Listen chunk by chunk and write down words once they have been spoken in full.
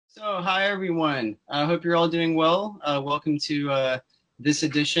So, hi everyone. I hope you're all doing well. Welcome to this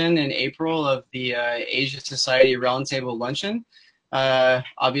edition in April of the Asia Society Roundtable Luncheon.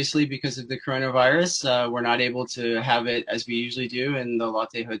 Obviously, because of the coronavirus, we're not able to have it as we usually do in the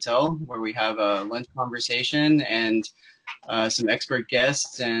Latte Hotel, where we have a lunch conversation and some expert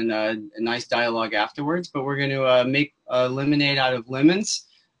guests and a nice dialogue afterwards. But we're going to make lemonade out of lemons.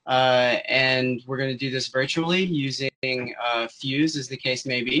 And we're going to do this virtually using Fuse, as the case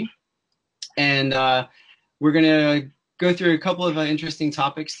may be. And we're going to go through a couple of interesting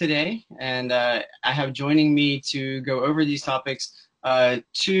topics today. And I have joining me to go over these topics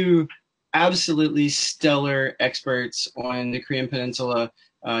two absolutely stellar experts on the Korean Peninsula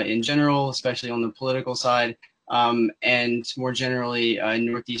in general, especially on the political side. And more generally,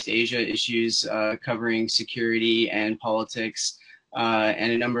 Northeast Asia issues covering security and politics,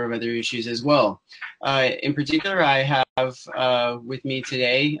 and a number of other issues as well. In particular, I have with me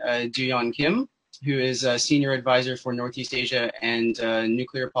today Duyeon Kim, who is a Senior Advisor for Northeast Asia and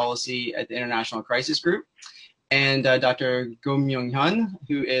Nuclear Policy at the International Crisis Group, and Dr. Go Myong-Hyun,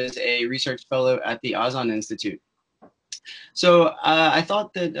 who is a Research Fellow at the Asan Institute. So I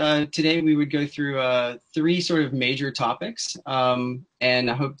thought that today we would go through three sort of major topics, and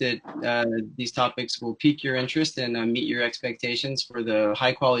I hope that these topics will pique your interest and meet your expectations for the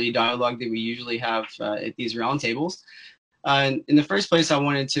high quality dialogue that we usually have at these roundtables. In the first place, I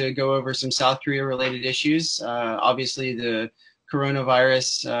wanted to go over some South Korea related issues. Obviously, the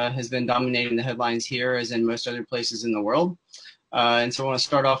coronavirus has been dominating the headlines here as in most other places in the world. And so I want to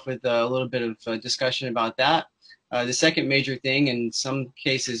start off with a little bit of discussion about that. The second major thing, in some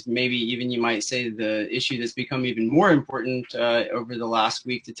cases, maybe even you might say the issue that's become even more important over the last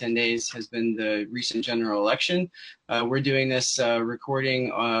week to 10 days has been the recent general election. We're doing this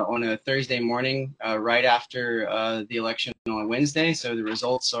recording on a Thursday morning right after the election on Wednesday. So the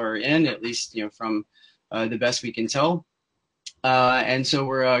results are in, at least from the best we can tell. And so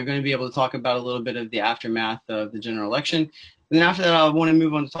we're going to be able to talk about a little bit of the aftermath of the general election. And then after that, I want to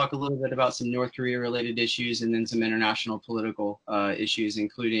move on to talk a little bit about some North Korea-related issues and then some international political issues,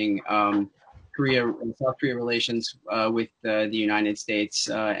 including Korea and South Korea relations with the United States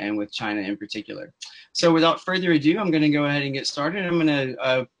and with China in particular. So without further ado, I'm going to go ahead and get started. I'm going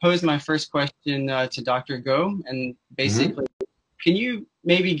to pose my first question to Dr. Go. And basically, can you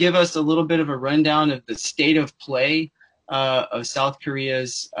maybe give us a little bit of a rundown of the state of play of South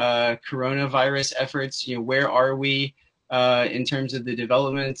Korea's coronavirus efforts? Where are we in terms of the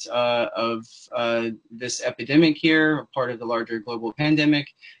development of this epidemic here, part of the larger global pandemic,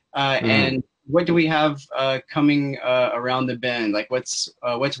 and what do we have coming around the bend? Like what's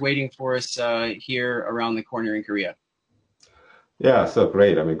waiting for us here around the corner in Korea? Yeah, so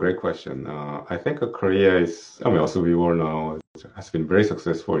great. Great question. I think Korea is, also we all know, has been very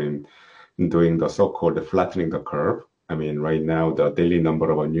successful in doing the so-called flattening the curve. Right now, the daily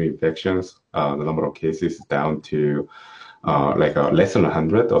number of new infections, the number of cases is down to less than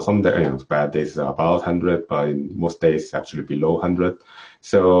 100, or some days, bad days about 100, but in most days actually below 100.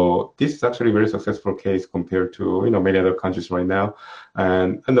 So this is actually a very successful case compared to many other countries right now.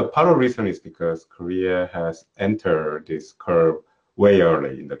 And the part of the reason is because Korea has entered this curve way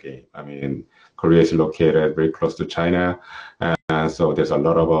early in the game. Korea is located very close to China, and so there's a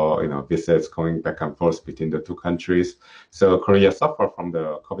lot of visits going back and forth between the two countries. So Korea suffered from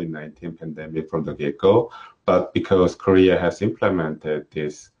the COVID-19 pandemic from the get-go, but because Korea has implemented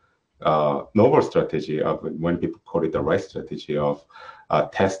this novel strategy of, when people call it the right strategy of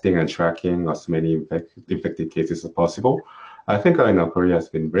testing and tracking as many infected cases as possible, I think Korea has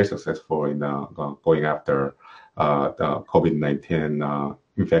been very successful in going after the COVID-19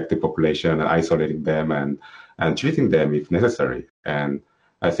 infected population and isolating them and treating them if necessary. And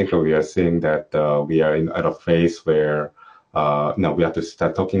I think we are seeing that we are at a phase where now we have to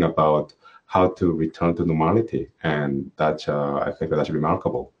start talking about how to return to normality. And that, I think that's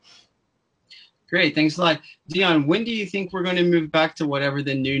remarkable. Great, thanks a lot. Dion, when do you think we're going to move back to whatever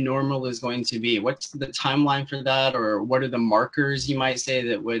the new normal is going to be? What's the timeline for that, or what are the markers, you might say,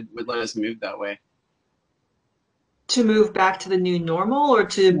 that would let us move that way? To move back to the new normal, or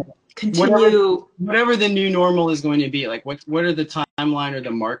to continue? Whatever the new normal is going to be, like what are the timeline or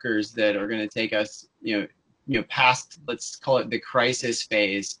the markers that are going to take us, past, let's call it the crisis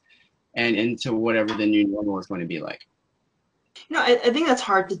phase, and into whatever the new normal is going to be like? I think that's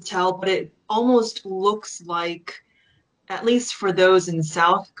hard to tell, but it almost looks like, at least for those in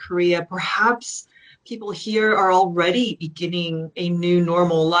South Korea, perhaps people here are already beginning a new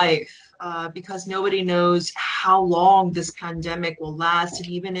normal life because nobody knows how long this pandemic will last. And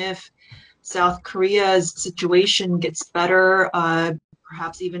even if South Korea's situation gets better,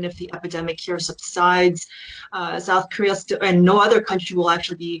 perhaps even if the epidemic here subsides, South Korea still, and no other country will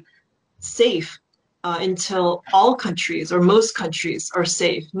actually be safe until all countries or most countries are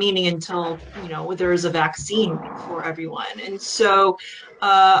safe, meaning until there is a vaccine for everyone. And so,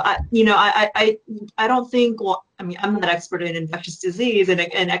 I don't think. Well, I mean, I'm not an expert in infectious disease and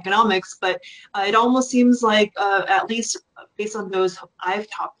economics, but it almost seems like, at least based on those I've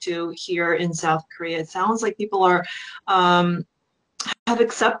talked to here in South Korea, it sounds like people are have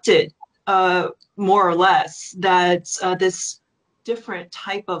accepted more or less that this different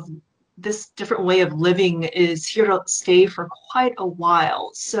way of living is here to stay for quite a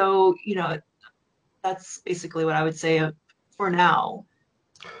while. So, that's basically what I would say for now.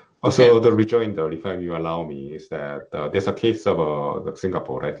 Also, the rejoinder, if you allow me, is that there's a case of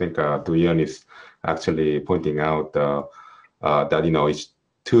Singapore. I think Duyeon is actually pointing out that it's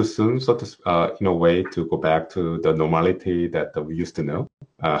too soon, so to in a way, to go back to the normality that we used to know,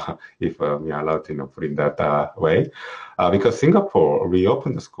 if we are allowed to put in that way, because Singapore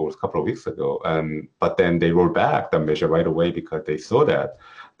reopened the schools a couple of weeks ago, but then they rolled back the measure right away because they saw that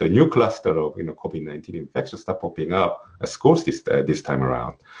the new cluster of COVID-19 infections start popping up at schools this time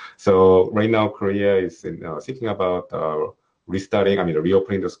around. So right now, Korea is thinking about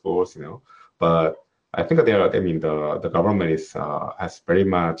reopening the schools, but I think the government has very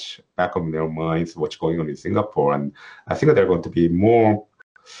much back of their minds what's going on in Singapore, and I think they're going to be more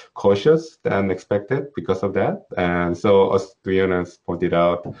cautious than expected because of that. And so, as Duyeon has pointed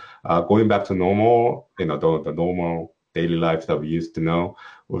out, going back to normal, the normal daily lives that we used to know,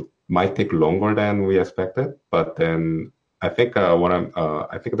 might take longer than we expected. But then I think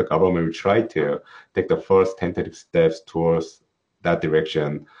I think the government will try to take the first tentative steps towards that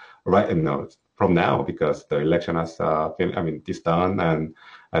direction right from now, because the election has is done, and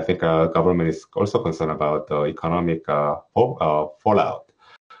I think government is also concerned about the economic fallout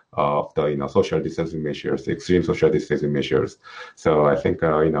of the social distancing measures, extreme social distancing measures. So I think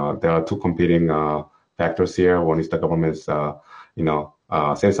there are two competing factors here. One is the government's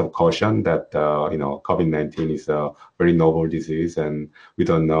sense of caution that COVID-19 is a very novel disease, and we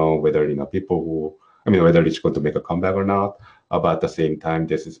don't know whether whether it's going to make a comeback or not. But at the same time,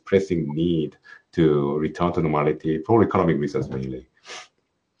 there's this pressing need to return to normality for economic reasons mainly.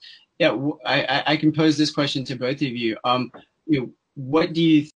 Yeah, I can pose this question to both of you. What do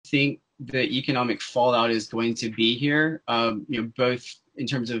you think the economic fallout is going to be here? Both in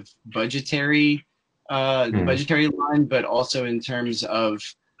terms of budgetary, the budgetary line, but also in terms of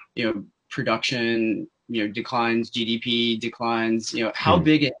production, declines, GDP declines. How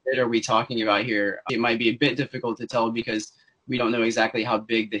big a hit are we talking about here? It might be a bit difficult to tell because we don't know exactly how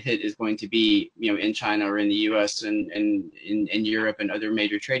big the hit is going to be, in China or in the U.S. and in Europe and other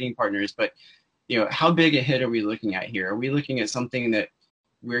major trading partners. But how big a hit are we looking at here? Are we looking at something that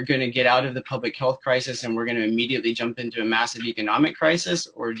we're going to get out of the public health crisis and we're going to immediately jump into a massive economic crisis,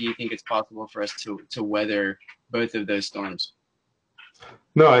 or do you think it's possible for us to weather both of those storms?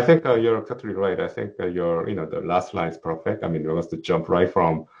 No, I think you're exactly right. I think the last line is perfect. I mean, it was to jump right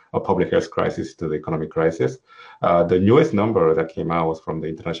from a public health crisis to the economic crisis. The newest number that came out was from the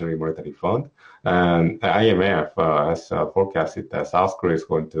International Monetary Fund, and the IMF has forecasted that South Korea is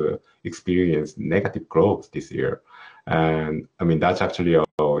going to experience negative growth this year. And I mean, that's actually a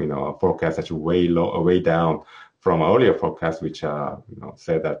forecast that's way down from earlier forecast, which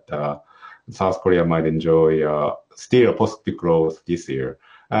said that South Korea might enjoy still a positive growth this year.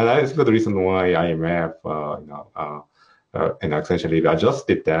 And I think the reason why IMF essentially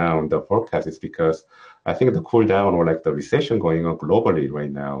adjusted down the forecast is because I think the cool down or like the recession going on globally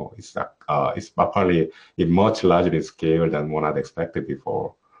right now is apparently in much larger scale than one had expected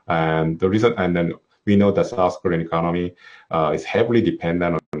before. And the reason, and then we know that South Korean economy is heavily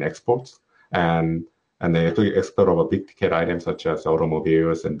dependent on exports, and they actually export over big ticket items such as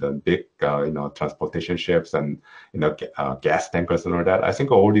automobiles and then big transportation ships and gas tankers and all that. I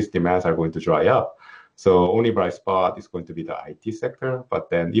think all these demands are going to dry up. So only bright spot is going to be the IT sector, but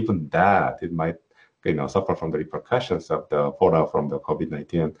then even that, it might suffer from the repercussions of the fallout from the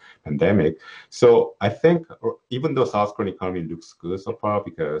COVID-19 pandemic. So I think even though South Korean economy looks good so far,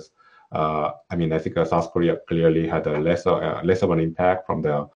 because I think South Korea clearly had a less of an impact from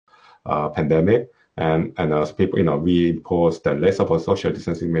the pandemic, and as people, we imposed less of a social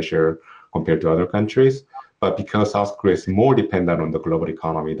distancing measure compared to other countries. But because South Korea is more dependent on the global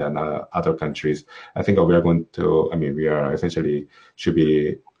economy than other countries, I think we are essentially should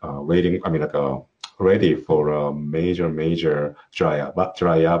be ready for a major dry up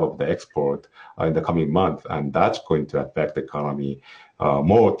of the export in the coming month, and that's going to affect the economy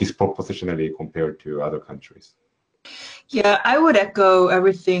more disproportionately compared to other countries. Yeah, I would echo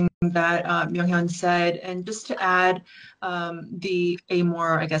everything that Myong-Hyun said, and just to add a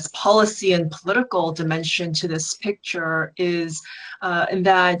more, I guess, policy and political dimension to this picture is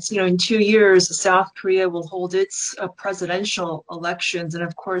that, in 2 years, South Korea will hold its presidential elections, and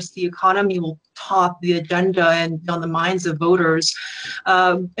of course, the economy will top the agenda and on the minds of voters.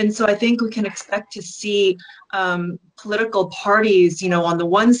 And so I think we can expect to see political parties, on the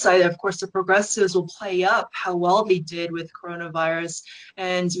one side, of course, the progressives will play up how well they did with coronavirus,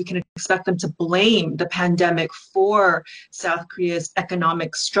 and we can expect them to blame the pandemic for South Korea's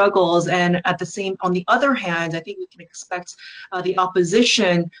economic struggles. And on the other hand, I think we can expect the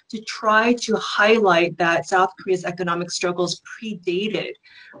opposition to try to highlight that South Korea's economic struggles predated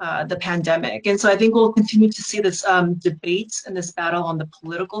the pandemic. And so I think we'll continue to see this debate and this battle on the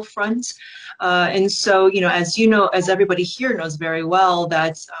political front. And so, as everybody here knows very well,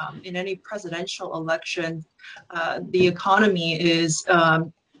 that in any presidential election, the economy is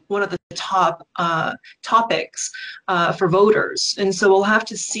one of the top topics for voters. And so we'll have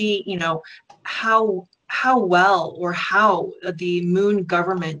to see, how well or how the Moon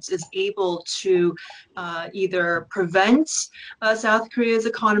government is able to either prevent South Korea's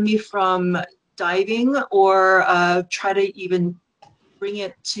economy from diving or try to even bring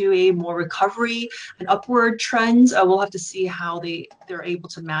it to a more recovery, an upward trend. We'll have to see how they're able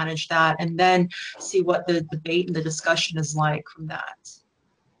to manage that, and then see what the debate and the discussion is like from that.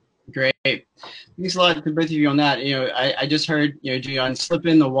 Great. Thanks a lot to both of you on that. I just heard, Duyeon slip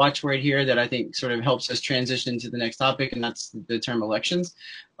in the watchword here that I think sort of helps us transition to the next topic, and that's the term elections.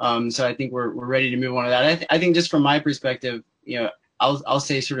 So I think we're ready to move on to that. I think just from my perspective, I'll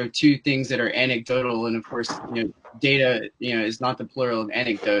say sort of two things that are anecdotal, and of course, data, is not the plural of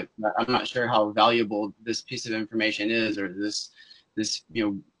anecdote. I'm not sure how valuable this piece of information is, or this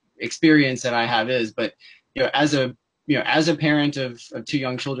experience that I have is, but as a parent of two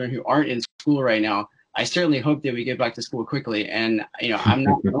young children who aren't in school right now, I certainly hope that we get back to school quickly. And I'm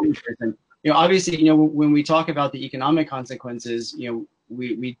not the only person. Obviously, when we talk about the economic consequences,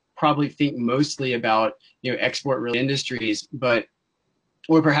 we probably think mostly about export-related industries,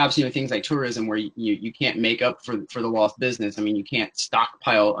 or perhaps things like tourism, where you can't make up for the lost business. I mean, you can't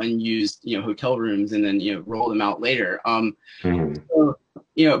stockpile unused hotel rooms and then roll them out later. So,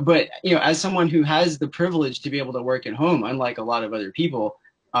 but as someone who has the privilege to be able to work at home, unlike a lot of other people,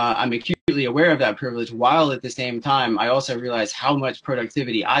 I'm acutely aware of that privilege, while at the same time I also realize how much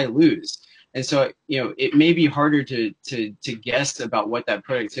productivity I lose. And so it may be harder to guess about what that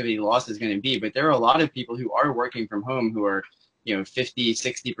productivity loss is going to be, but there are a lot of people who are working from home who are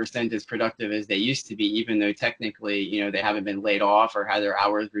 50-60% as productive as they used to be, even though technically they haven't been laid off or had their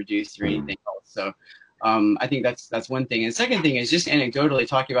hours reduced or anything else. So I think that's one thing. And second thing is just anecdotally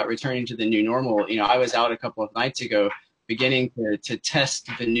talking about returning to the new normal. I was out a couple of nights ago beginning to test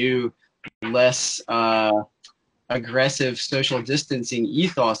the new, less aggressive social distancing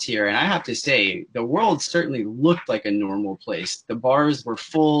ethos here. And I have to say, the world certainly looked like a normal place. The bars were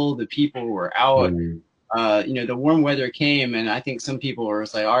full, the people were out. The warm weather came, and I think some people were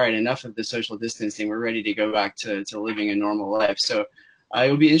like, all right, enough of the social distancing. We're ready to go back to living a normal life. So it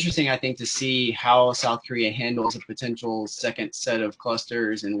will be interesting, I think, to see how South Korea handles a potential second set of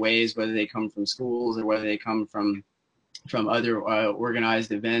clusters and waves, whether they come from schools or whether they come from other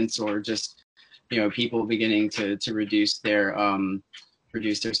organized events, or just people beginning to reduce their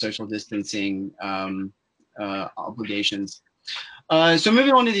social distancing obligations. So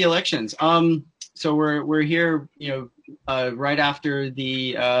moving on to the elections. So we're here, right after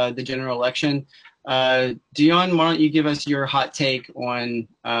the general election. Duyeon, why don't you give us your hot take on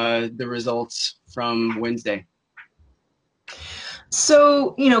the results from Wednesday?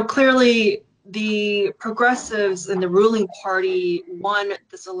 So, clearly the progressives and the ruling party won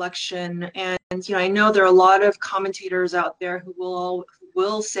this election, and I know there are a lot of commentators out there who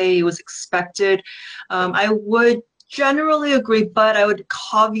will say it was expected. I would generally agree, but I would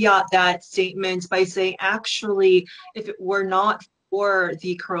caveat that statement by saying, actually, if it were not for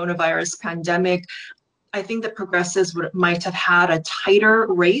the coronavirus pandemic, I think the progressives might have had a tighter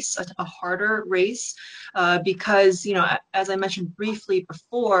race, a harder race, because, as I mentioned briefly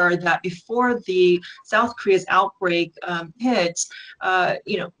before, that before the South Korea's outbreak hit,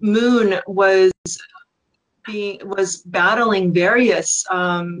 Moon was battling various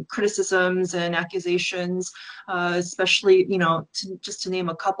criticisms and accusations, especially, just to name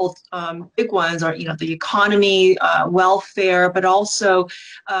a couple big ones, are, the economy, welfare, but also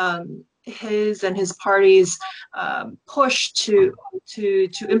his and his party's push to to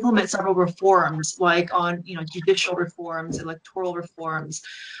implement several reforms, like on judicial reforms, electoral reforms,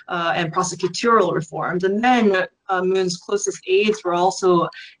 and prosecutorial reforms. And then Moon's closest aides were also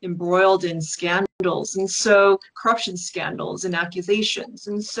embroiled in scandals, and so corruption scandals and accusations.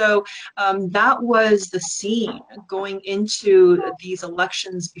 And so that was the scene going into these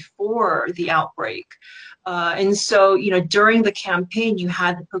elections before the outbreak. And so, during the campaign, you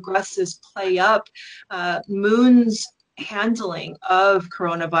had the progressives play up Moon's handling of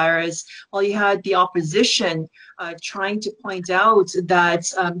coronavirus, while you had the opposition trying to point out that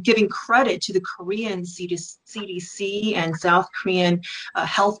giving credit to the Korean CDC and South Korean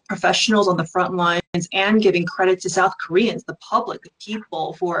health professionals on the front lines, and giving credit to South Koreans, the public, the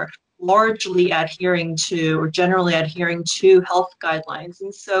people, for largely adhering to, or generally adhering to, health guidelines.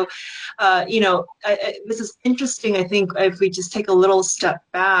 And so, this is interesting, I think, if we just take a little step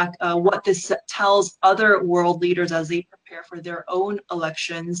back, what this tells other world leaders as they prepare for their own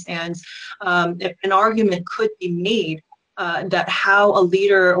elections. And if an argument could be made that how a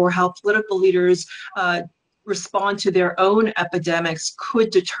leader or how political leaders respond to their own epidemics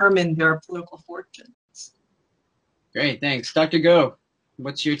could determine their political fortunes. Great, thanks. Dr. Go,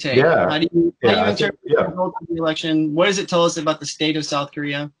 what's your take? Yeah. How do you interpret the result of the election? What does it tell us about the state of South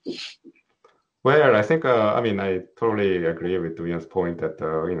Korea? Well, I think, I totally agree with Duyeon's point that,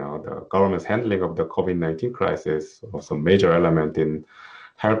 the government's handling of the COVID-19 crisis was a major element in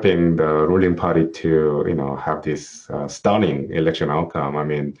helping the ruling party to, have this stunning election outcome.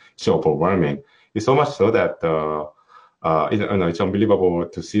 It's overwhelming. It's so much so that it's unbelievable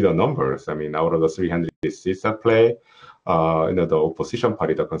to see the numbers. Out of the 300 seats at play, the opposition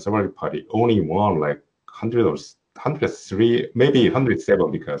party, the Conservative Party, only won like 100 or 103, maybe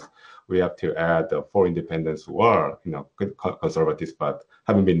 107, because we have to add the 4 independents who are, conservatives, but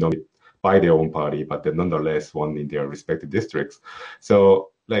haven't been nominated by their own party, but they nonetheless won in their respective districts.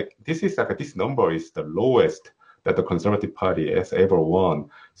 So, this number is the lowest that the Conservative Party has ever won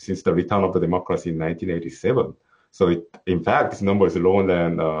since the return of the democracy in 1987. So, in fact, this number is lower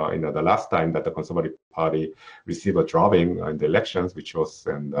than the last time that the Conservative Party received a drubbing in the elections, which was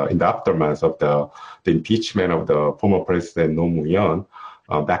in the aftermath of the impeachment of the former president Myong-Hyun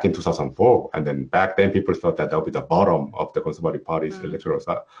back in 2004. And then back then, people thought that would be the bottom of the Conservative Party's electoral,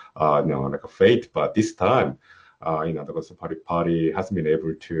 like a fate. But this time, the Conservative Party hasn't been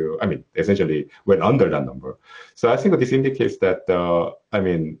able to, essentially went under that number. So I think this indicates that,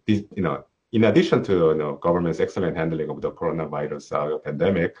 in addition to government's excellent handling of the coronavirus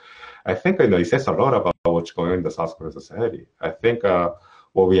pandemic, I think it says a lot about what's going on in the South Korean society. I think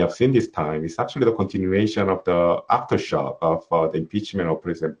what we have seen this time is actually the continuation of the aftershock of the impeachment of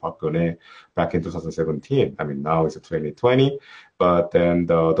President Park Geun-hye back in 2017. Now it's 2020, but then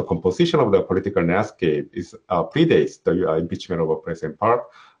the composition of the political landscape is predates the impeachment of President Park.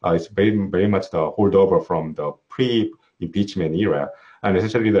 It's very, very much the holdover from the pre-impeachment era. And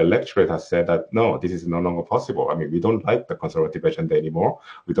essentially, the electorate has said that, no, this is no longer possible. We don't like the conservative agenda anymore.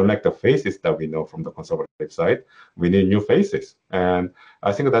 We don't like the faces that we know from the conservative side. We need new faces. And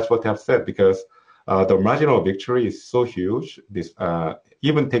I think that's what they have said, because the margin of victory is so huge,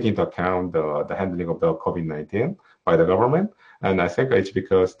 even taking into account the handling of the COVID-19 by the government. And I think it's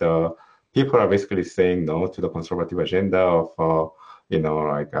because the people are basically saying no to the conservative agenda of,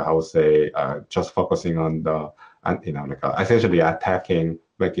 just focusing on the, essentially attacking,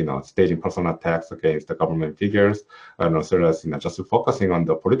 staging personal attacks against the government figures, and also as, just focusing on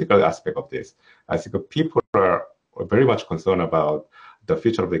the political aspect of this. I think people are very much concerned about the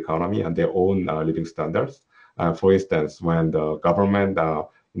future of the economy and their own living standards. For instance, when the government,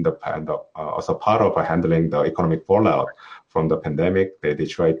 also part of handling the economic fallout from the pandemic, they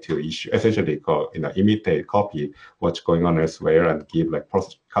try to essentially imitate, copy what's going on elsewhere and give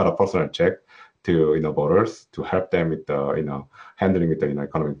cut a personal check to voters to help them with the handling with the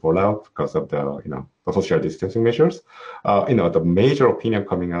economic fallout because of the social distancing measures. The major opinion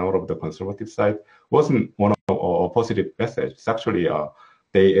coming out of the conservative side wasn't one of a positive message. It's actually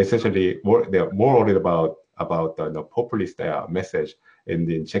they essentially they're more worried about the populist message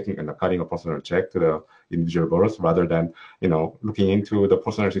in checking and cutting a personal check to the individual voters, rather than looking into the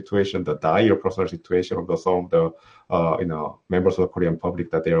personal situation, the dire personal situation of some of the members of the Korean public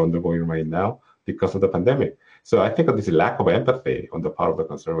that they are undergoing right now because of the pandemic. So I think that this lack of empathy on the part of the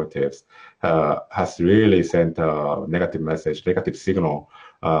conservatives has really sent a negative message, negative signal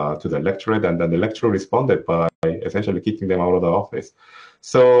to the electorate, and then the electorate responded by essentially kicking them out of the office.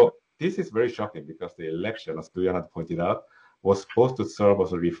 So this is very shocking, because the election, as Duyeon had pointed out, was supposed to serve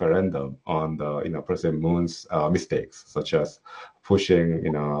as a referendum on the, President Moon's mistakes, such as pushing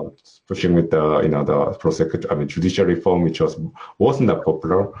with the, judicial reform, which wasn't that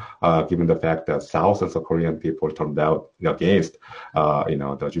popular, given the fact that thousands of Korean people turned out against,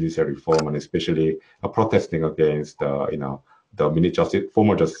 the judicial reform, and especially protesting against,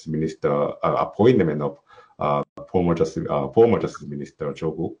 former Justice Minister appointment of former Justice Minister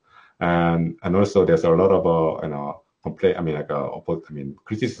Jo, and also there's a lot of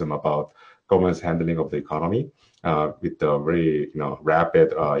criticism about government's handling of the economy, with the very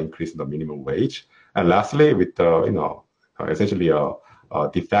rapid increase in the minimum wage, and lastly with the essentially a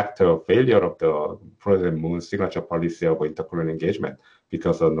de facto failure of the President Moon's signature policy of inter-Korean engagement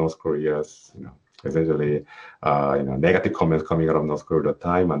because of North Korea's essentially negative comments coming out of North Korea at the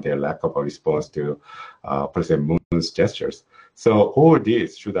time and their lack of a response to President Moon's gestures. So all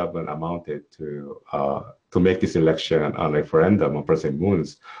this should have been amounted to make this election a referendum on President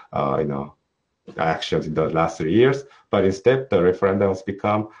Moon's actions in the last 3 years, but instead the referendum has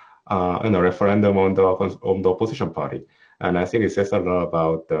become a referendum on the opposition party, and I think it says a lot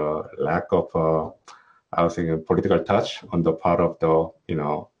about the lack of I was thinking political touch on the part of the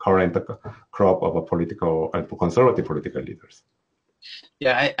current crop of a political and conservative political leaders.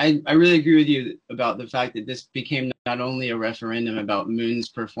 Yeah, I really agree with you about the fact that this became not only a referendum about Moon's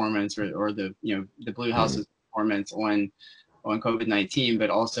performance or the the Blue House's performance on COVID-19, but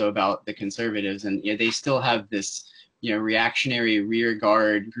also about the conservatives, and they still have this reactionary rear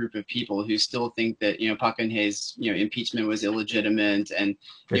guard group of people who still think that Park Geun-hye's impeachment was illegitimate, and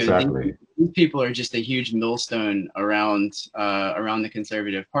exactly. These people are just a huge millstone around the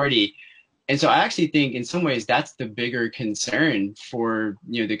Conservative Party. And so I actually think in some ways that's the bigger concern for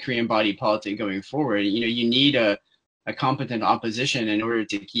the Korean body politic going forward. You need a competent opposition in order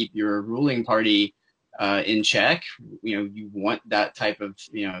to keep your ruling party in check. You want that type of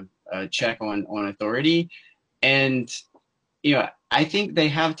check on authority. And I think they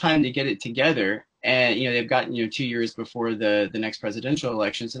have time to get it together, and they've got 2 years before the next presidential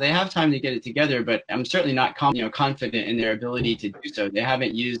election, so they have time to get it together. But I'm certainly not confident in their ability to do so. They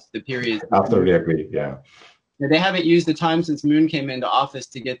haven't used the period. Absolutely agree. Yeah. They haven't used the time since Moon came into office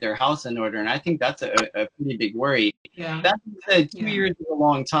to get their house in order, and I think that's a pretty big worry. Yeah. That being said, 2 years is a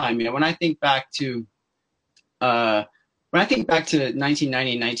long time. When I think back to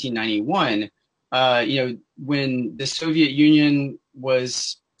 1990, 1991. When the Soviet Union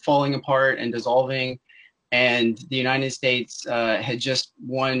was falling apart and dissolving, and the United States had just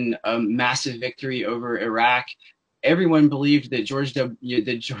won a massive victory over Iraq, everyone believed that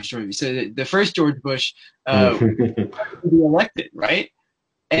the first George Bush would be elected, right?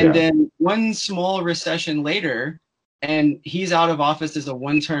 And then one small recession later, and he's out of office as a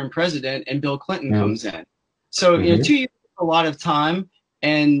one-term president, and Bill Clinton comes in. So 2 years is a lot of time.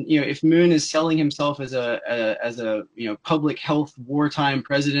 And if Moon is selling himself as a public health wartime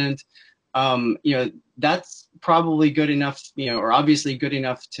president, that's probably good enough, or obviously good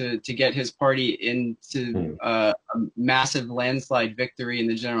enough to get his party into a massive landslide victory in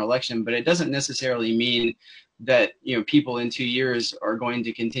the general election. But it doesn't necessarily mean that people in 2 years are going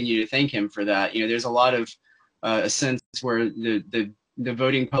to continue to thank him for that. There's a lot of a sense where the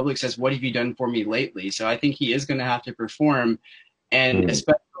voting public says, "What have you done for me lately?" So I think he is going to have to perform. And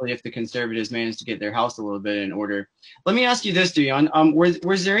especially if the conservatives manage to get their house a little bit in order. Let me ask you this, Duyeon.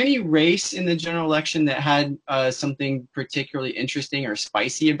 Was there any race in the general election that had something particularly interesting or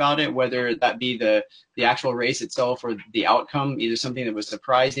spicy about it, whether that be the actual race itself or the outcome, either something that was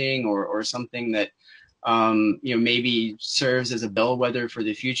surprising or something that maybe serves as a bellwether for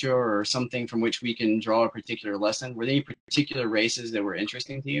the future, or something from which we can draw a particular lesson? Were there any particular races that were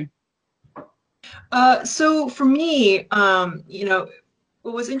interesting to you? So for me, what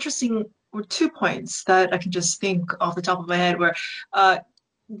was interesting were 2 points that I can just think off the top of my head, where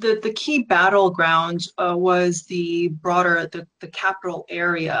the key battleground was the broader, the capital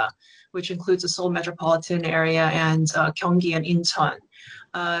area, which includes the Seoul metropolitan area and Gyeonggi and Incheon.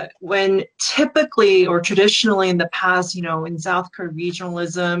 When typically or traditionally in the past, in South Korea,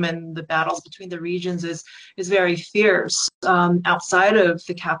 regionalism and the battles between the regions is very fierce outside of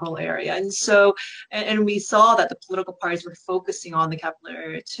the capital area. And so, and we saw that the political parties were focusing on the capital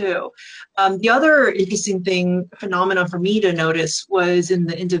area too. The other interesting phenomenon for me to notice was in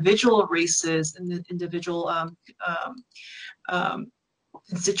the individual races and the individual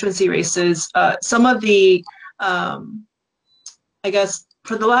constituency races. Some of the, I guess,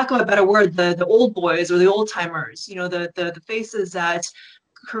 for the lack of a better word, the old boys or the old timers, the faces that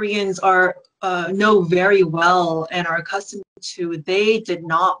Koreans are know very well and are accustomed to, they did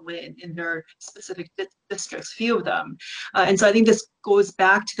not win in their specific districts, few of them. And so I think this goes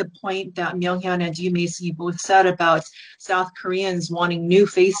back to the point that Myong-Hyun and Macy both said about South Koreans wanting new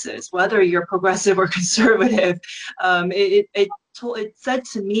faces, whether you're progressive or conservative. It said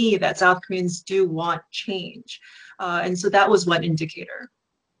to me that South Koreans do want change. And so that was one indicator.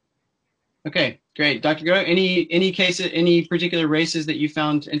 Okay, great. Dr. Go, any cases, any particular races that you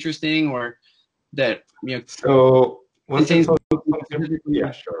found interesting or that, So one thing, contains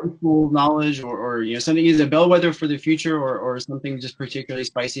yeah, sure. knowledge or something is a bellwether for the future or something just particularly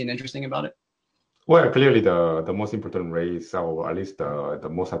spicy and interesting about it? Well, clearly the most important race, or at least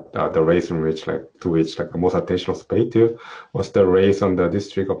the race in which to which the most attention was paid to, was the race on the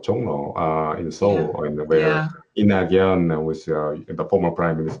district of Jongno in Seoul, where Lee Nak-yeon was the former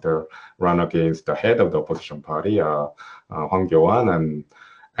prime minister, ran against the head of the opposition party, Hwang Kyo-wan,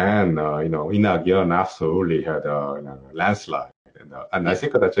 and Lee Nak-yeon absolutely had a landslide. And I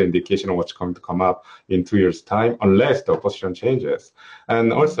think that's an indication of what's going to come up in 2 years' time, unless the opposition changes.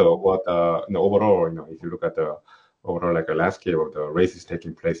 And also, what overall, if you look at the overall landscape of the races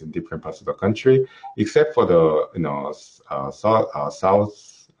taking place in different parts of the country, except for the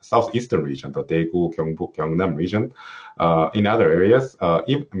southeastern region, the Daegu, Gyeongbuk, Gyeongnam region, in other areas,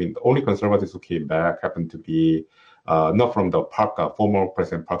 the only conservatives who came back happened to be not from the Park, former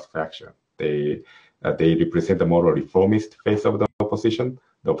President Park's faction. They represent the more reformist face of the opposition,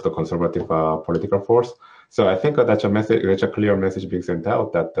 of the conservative political force. So I think that's a message, that's a clear message being sent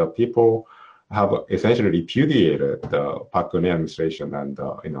out that the people have essentially repudiated the Park Geun-hye administration and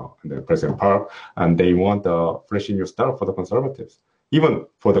the President Park, and they want a fresh new start for the conservatives, even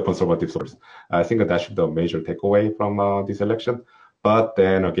for the conservative source. I think that should be the major takeaway from this election. But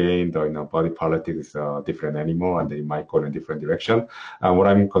then again, the body politics is different anymore, and they might go in a different direction. And what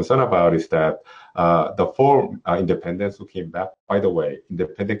I'm concerned about is that the four independents who came back, by the way,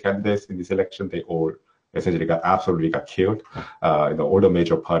 independent candidates in this election, they all essentially absolutely got killed. All the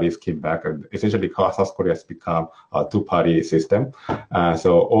major parties came back, and essentially South Korea has become a two-party system.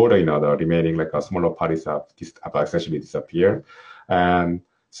 So all the the remaining smaller parties have essentially disappeared. And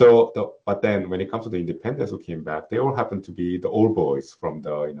so, but then when it comes to the independents who came back, they all happen to be the old boys from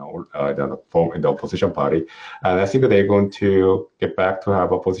the the opposition party, and I think they're going to get back to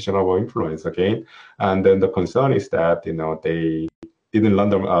have a position of influence again. And then the concern is that they didn't learn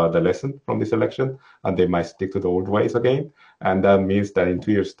the lesson from this election, and they might stick to the old ways again. And that means that in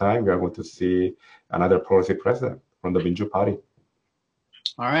 2 years' time, we are going to see another progressive president from the Minju Party.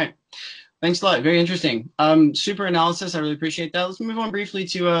 All right. Thanks a lot. Very interesting. Super analysis. I really appreciate that. Let's move on briefly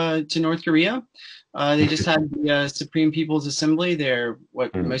to North Korea. They just had the Supreme People's Assembly. They're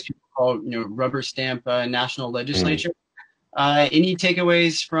what most people call rubber stamp national legislature. Any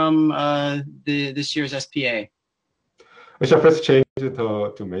takeaways from this year's SPA? We should first change it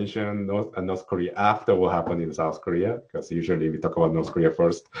to mention North Korea after what happened in South Korea, because usually we talk about North Korea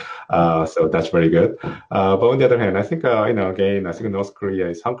first. So that's very good. But on the other hand, I think, again, I think North Korea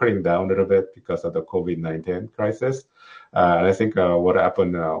is hunkering down a little bit because of the COVID-19 crisis. And I think what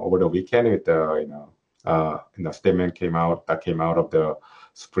happened over the weekend with the statement came out of the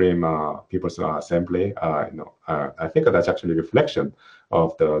Supreme People's Assembly, I think that's actually a reflection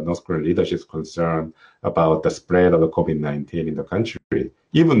of the North Korean leadership's concern about the spread of the COVID-19 in the country.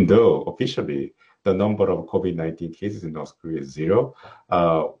 Even though officially the number of COVID-19 cases in North Korea is zero,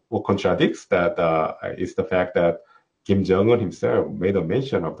 what contradicts that is the fact that Kim Jong-un himself made a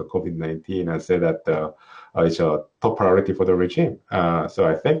mention of the COVID-19 and said that it's a top priority for the regime. So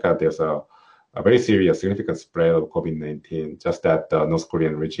I think there's a very serious, significant spread of COVID-19, just that the North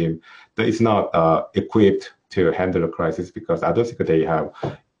Korean regime that is not equipped to handle the crisis, because I don't think they have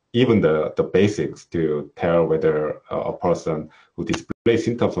even the basics to tell whether a person who displays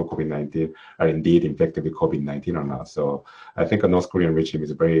symptoms of COVID-19 are indeed infected with COVID-19 or not. So I think the North Korean regime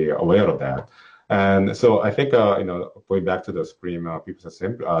is very aware of that. And so I think, going back to the Supreme People's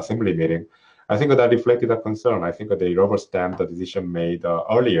Assembly meeting, I think that reflected a concern. I think that they rubber stamped the decision made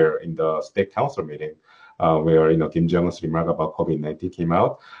earlier in the State Council meeting, where Kim Jong-un's remark about COVID-19 came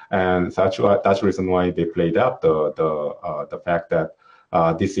out, and that's the reason why they played up the fact that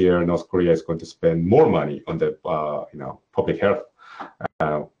this year North Korea is going to spend more money on the public health,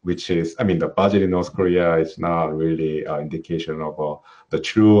 which is, the budget in North Korea is not really an indication of the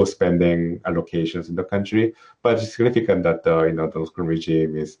true spending allocations in the country, but it's significant that the North Korean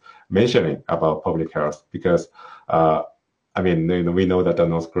regime is mentioning about public health, because we know that the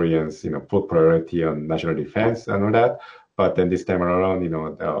North Koreans put priority on national defense and all that, but then this time around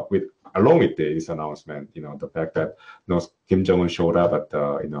with along with this announcement, the fact that Kim Jong-un showed up at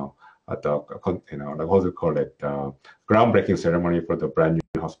the, at the, like what do you call it, groundbreaking ceremony for the brand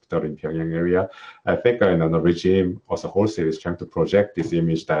new hospital in Pyongyang area. I think the regime as a wholesale is trying to project this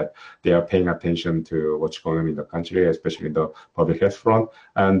image that they are paying attention to what's going on in the country, especially in the public health front,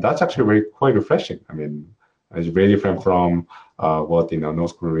 and that's actually quite refreshing. I mean, it's very different from what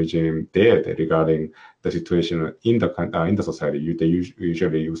North Korean regime did regarding the situation in the society. They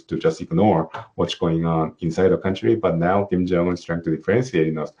usually used to just ignore what's going on inside the country, but now Kim Jong-un is trying to differentiate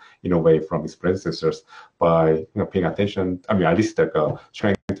in a way from his predecessors by paying attention. I mean, at least like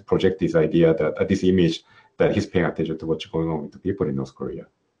trying to project this idea that this image that he's paying attention to what's going on with the people in North Korea.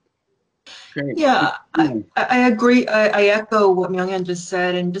 Great. Yeah, I agree. I echo what Myong-Hyun just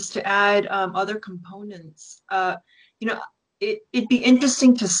said, and just to add other components, it'd be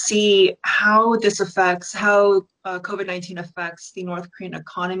interesting to see how this affects, how COVID-19 affects the North Korean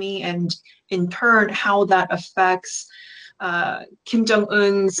economy, and in turn, how that affects Kim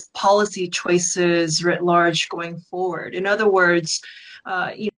Jong-un's policy choices writ large going forward. In other words,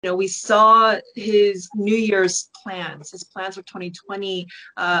 we saw his New Year's plans, his plans for 2020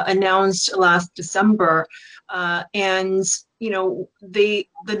 announced last December. And the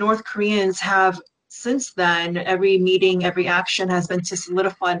North Koreans have since then, every meeting, every action has been to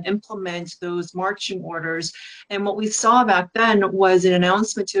solidify and implement those marching orders. And what we saw back then was an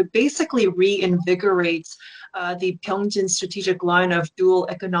announcement to basically reinvigorate the Pyongyang strategic line of dual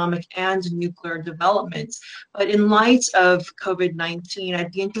economic and nuclear development. But in light of COVID-19,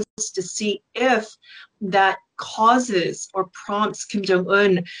 I'd be interested to see if that causes or prompts Kim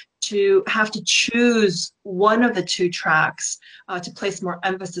Jong-un to have to choose one of the two tracks to place more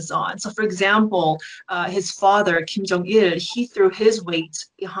emphasis on. So for example, his father, Kim Jong-il, he threw his weight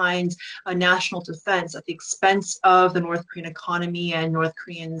behind national defense at the expense of the North Korean economy and North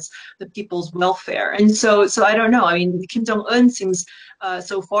Koreans, the people's welfare. And so I don't know. I mean, Kim Jong-un seems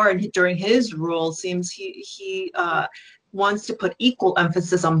so far and during his rule seems he wants to put equal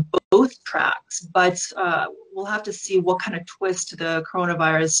emphasis on both tracks, but we'll have to see what kind of twist the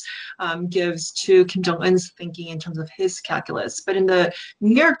coronavirus gives to Kim Jong-un's thinking in terms of his calculus. But in the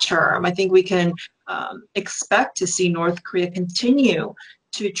near term, I think we can expect to see North Korea continue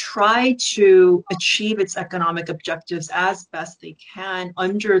to try to achieve its economic objectives as best they can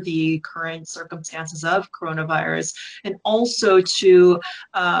under the current circumstances of coronavirus, and also to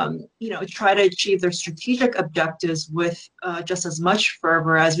try to achieve their strategic objectives with just as much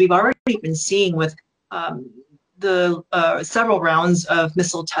fervor as we've already been seeing with the several rounds of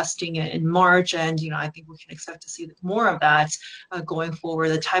missile testing in March, and I think we can expect to see more of that going forward.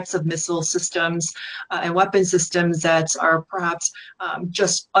 The types of missile systems and weapon systems that are perhaps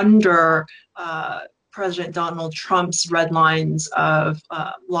just under President Donald Trump's red lines of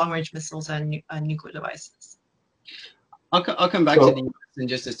long-range missiles and nuclear devices. I'll come back to the U.S. in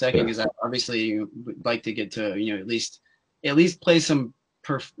just a second, because I obviously would like to get to at least play some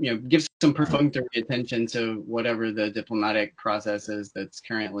give some perfunctory attention to whatever the diplomatic process is that's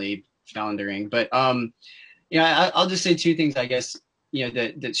currently floundering. But I'll just say two things, I guess,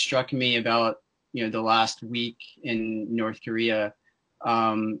 that struck me about the last week in North Korea,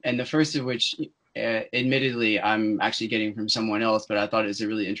 and the first of which, admittedly, I'm actually getting from someone else, but I thought it was a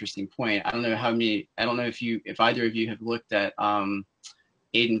really interesting point. I don't know if either of you have looked at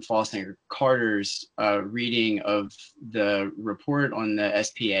Aidan Foster Carter's reading of the report on the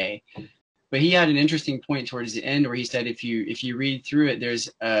SPA, but he had an interesting point towards the end where he said if you read through it, there's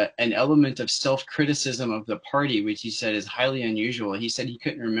an element of self-criticism of the party, which he said is highly unusual. He said he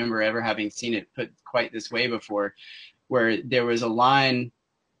couldn't remember ever having seen it put quite this way before, where there was a line,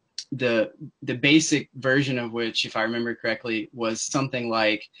 the basic version of which, if I remember correctly, was something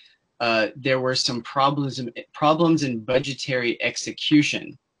like, there were some problems in budgetary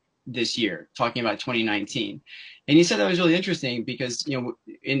execution this year, talking about 2019. And he said that was really interesting because,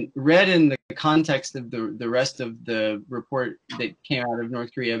 read in the context of the rest of the report that came out of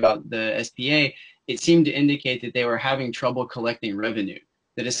North Korea about the SPA, it seemed to indicate that they were having trouble collecting revenue,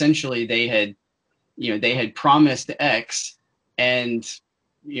 that essentially they had promised X and,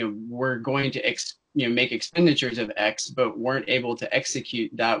 were going to make expenditures of X, but weren't able to execute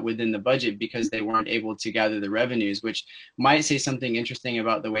that within the budget because they weren't able to gather the revenues, which might say something interesting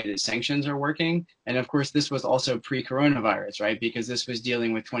about the way that sanctions are working. And of course, this was also pre-coronavirus, right? Because this was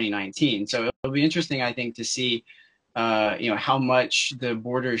dealing with 2019. So it'll be interesting, I think, to see, how much the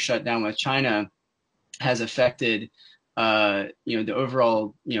border shutdown with China has affected, the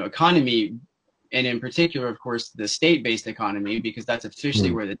overall, economy, and in particular, of course, the state-based economy, because that's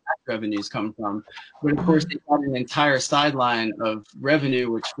officially where the tax revenues come from. But of course, they've got an entire sideline of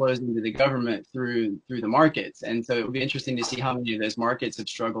revenue which flows into the government through the markets. And so it will be interesting to see how many of those markets have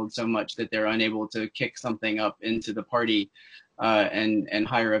struggled so much that they're unable to kick something up into the party and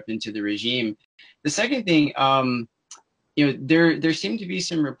higher up into the regime. The second thing, there seem to be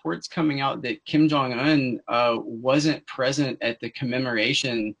some reports coming out that Kim Jong-un wasn't present at the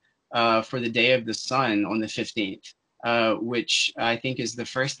commemoration for the Day of the Sun on the 15th, which I think is the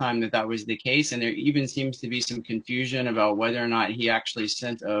first time that was the case. And there even seems to be some confusion about whether or not he actually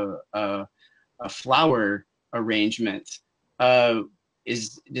sent a flower arrangement.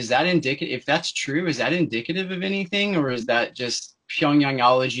 Does that indicate, if that's true, is that indicative of anything, or is that just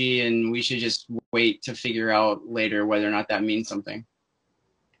Pyongyangology and we should just wait to figure out later whether or not that means something?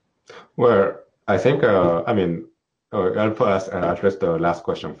 Well, I think I'll first address the last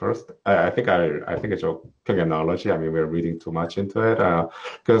question first. I think it's a Pyongyangology. I mean, we're reading too much into it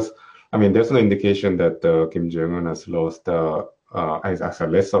because there's no indication that Kim Jong-un has lost has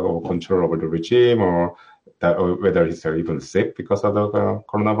actually less of control over the regime, or whether he's even sick because of the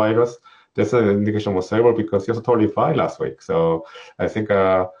coronavirus. There's an indication whatsoever because he was totally fine last week. So I think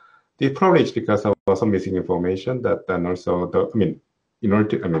it probably is because of some missing information and also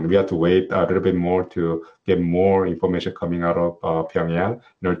we have to wait a little bit more to get more information coming out of Pyongyang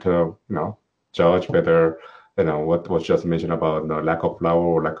in order to judge whether what was just mentioned about lack of flower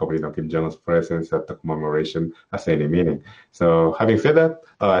or lack of Kim Jong-un's presence at the commemoration has any meaning. So having said that,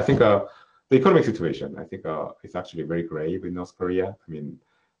 I think the economic situation is actually very grave in North Korea.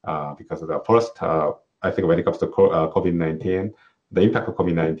 Because of the first, I think when it comes to COVID-19, the impact of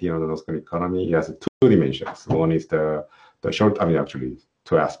COVID-19 on the North Korean economy, it has two dimensions. One is the short, actually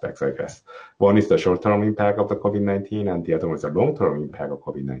two aspects, I guess. One is the short-term impact of the COVID-19, and the other one is the long-term impact of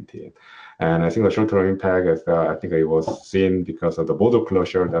COVID-19. And I think the short-term impact is, I think it was seen because of the border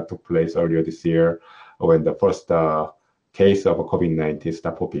closure that took place earlier this year, when the first case of COVID-19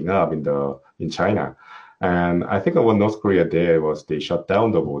 started popping up in China. And I think what North Korea did was they shut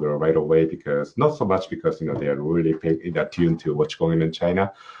down the border right away, because not so much because they are really attuned to what's going on in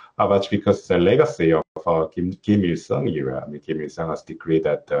China, but because it's a legacy of Kim Il-sung era. Kim Il-sung has decreed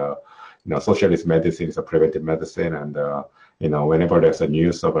that socialist medicine is a preventive medicine, and whenever there's a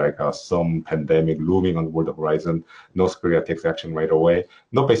news of some pandemic looming on the world horizon, North Korea takes action right away,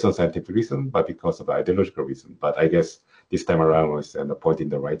 not based on scientific reason, but because of ideological reason. But I guess this time around was a point in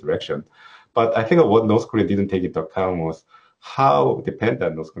the right direction. But I think what North Korea didn't take into account was how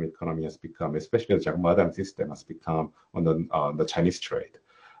dependent North Korean economy has become, especially the Jangmadang system has become on the Chinese trade.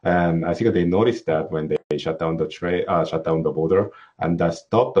 And I think they noticed that when they shut down the border, and that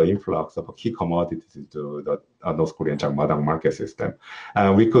stopped the influx of key commodities into the North Korean Jangmadang market system.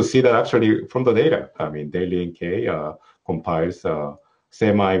 And we could see that actually from the data. Daily NK compiles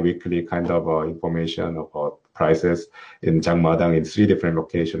semi-weekly kind of information about prices in Jangmadang in 3 different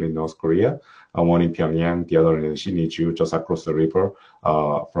locations in North Korea. One in Pyongyang, the other in Siniju, just across the river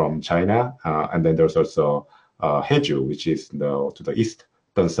from China. And then there's also Haeju, which is to the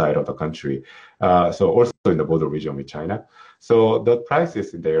eastern side of the country. So also in the border region with China. So the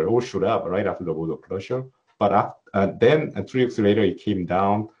prices there all shoot up right after the border closure. But then 3 weeks later, it came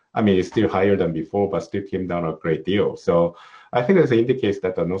down. It's still higher than before, but still came down a great deal. So I think this indicates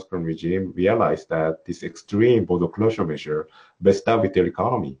that the North Korean regime realized that this extreme border closure measure messed up with their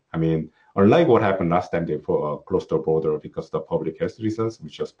economy. Unlike what happened last time, they closed the border because of the public health reasons,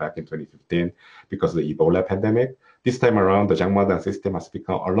 which was back in 2015 because of the Ebola pandemic. This time around, the Jangmadang system has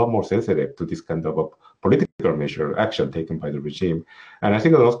become a lot more sensitive to this kind of a political measure action taken by the regime. And I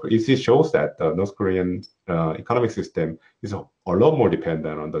think it shows that the North Korean economic system is a lot more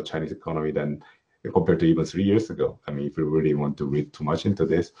dependent on the Chinese economy than compared to even 3 years ago. If you really want to read too much into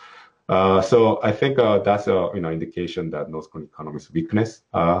this. So I think that's an indication that North Korean economy's weakness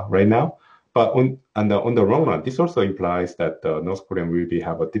right now. But on the long run, this also implies that North Korea will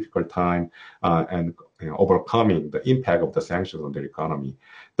have a difficult time and overcoming the impact of the sanctions on their economy.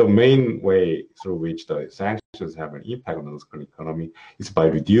 The main way through which the sanctions have an impact on the North Korean economy is by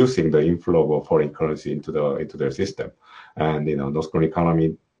reducing the inflow of foreign currency into their system. And North Korean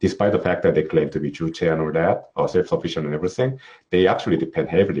economy, despite the fact that they claim to be Juche and all that, or self-sufficient and everything, they actually depend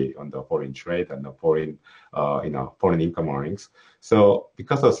heavily on the foreign trade and the foreign income earnings. So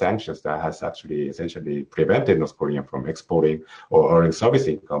because of sanctions, that has actually essentially prevented North Korea from exporting or earning service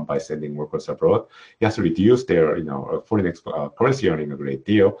income by sending workers abroad. It has to reduce their foreign currency earning a great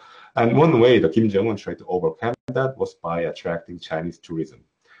deal. And one way the Kim Jong-un tried to overcome that was by attracting Chinese tourism.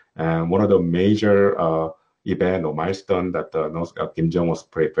 And one of the major event or milestone that Kim Jong was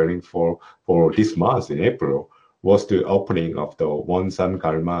preparing for this month in April was the opening of the Wonsan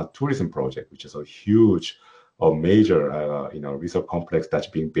Galma tourism project, which is a huge or major resort complex that's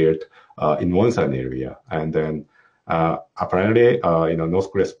being built in Wonsan area. And then apparently,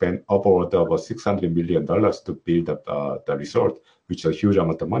 North Korea spent upward of $600 million to build up the resort, which is a huge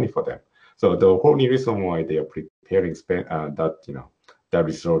amount of money for them. So the only reason why they are preparing that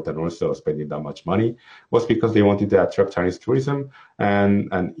resort and also spending that much money was because they wanted to attract Chinese tourism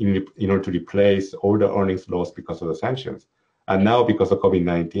and in order to replace all the earnings lost because of the sanctions. And now because of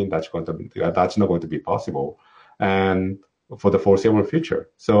COVID-19, that's not going to be possible, and for the foreseeable future.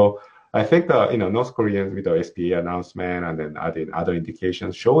 So I think North Koreans with the SPA announcement and then other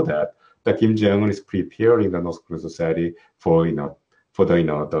indications show that Kim Jong-un is preparing the North Korean society for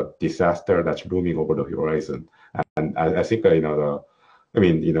the disaster that's looming over the horizon. And I think this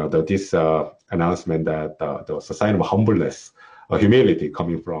announcement that the sign of humbleness, humility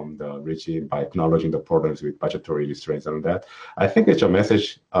coming from the regime by acknowledging the problems with budgetary restraints and that. I think it's a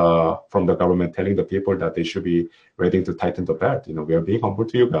message from the government telling the people that they should be ready to tighten the belt. We are being humble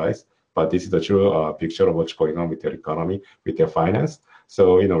to you guys, but this is the true picture of what's going on with their economy, with their finance.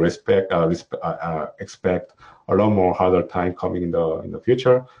 So expect a lot more harder time coming in the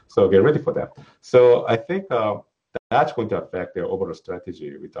future. So get ready for that. So I think that's going to affect their overall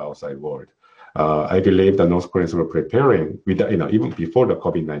strategy with the outside world. I believe the North Koreans were preparing, even before the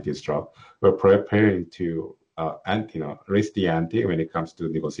COVID-19 struck, were preparing to raise the ante when it comes to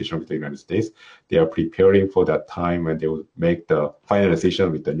negotiation with the United States. They are preparing for that time when they will make the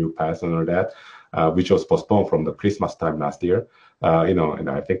finalization with the new pass and all that, which was postponed from the Christmas time last year. And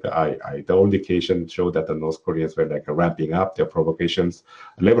I think the all indication showed that the North Koreans were like ramping up their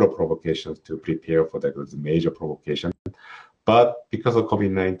level of provocations to prepare for that major provocation. But because of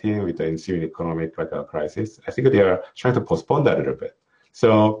COVID-19 with the ensuing economic crisis, I think they are trying to postpone that a little bit.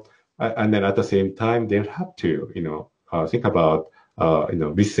 So, and then at the same time, they'll have to, think about,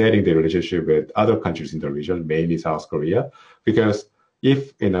 resetting their relationship with other countries in the region, mainly South Korea, because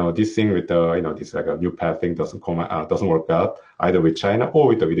if this thing with this like a new path thing doesn't work out either with China or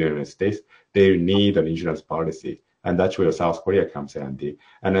with the United States, they need an insurance policy, and that's where South Korea comes handy.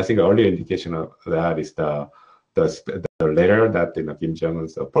 And I think the earlier indication of that is the letter that Kim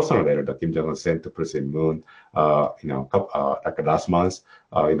Jong-un's personal letter that Kim Jong-un sent to President Moon, like last month,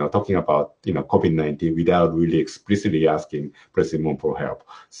 talking about COVID-19 without really explicitly asking President Moon for help.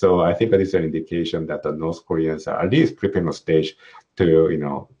 So I think that is an indication that the North Koreans are at least preparing a stage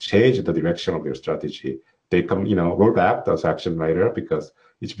to change the direction of their strategy. They roll back those action later because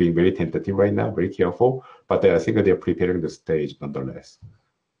it's being very tentative right now, very careful. But I think that they're preparing the stage nonetheless.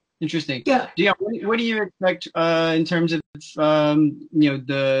 Interesting. Yeah. What do you expect in terms of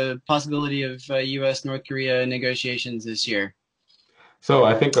the possibility of U.S. North Korea negotiations this year? So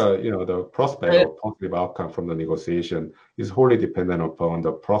I think the prospect of positive outcome from the negotiation is wholly dependent upon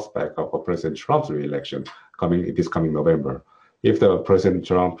the prospect of President Trump's re-election this coming November. If the President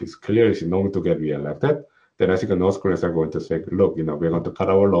Trump is clearly known to get re-elected, then I think the North Koreans are going to say, look, we're going to cut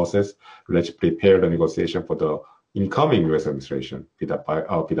our losses. Let's prepare the negotiation for the incoming U.S. administration, be that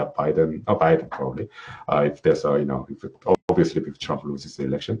Biden probably, if there's obviously if Trump loses the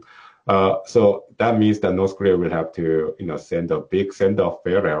election. So that means that North Korea will have to send a big send-off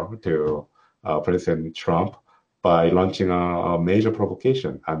farewell to President Trump by launching a major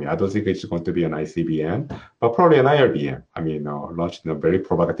provocation. I mean, I don't think it's going to be an ICBM, but probably an IRBM. I mean, launched in a very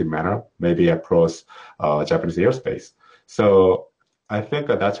provocative manner, maybe across Japanese airspace. So I think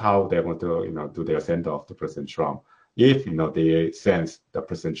that's how they're going to do their send-off to President Trump. If they sense that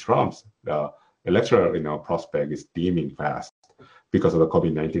President Trump's electoral prospect is dimming fast because of the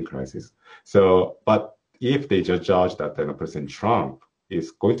COVID-19 crisis. So, but if they just judge that President Trump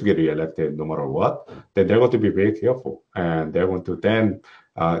is going to get reelected no matter what, then they're going to be very careful, and they're going to then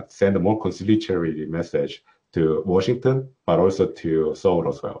send a more conciliatory message to Washington, but also to Seoul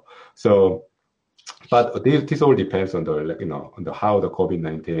as well. So. But this all depends on the how the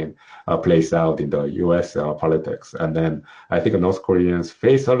COVID-19 plays out in the U.S. Politics, and then I think North Koreans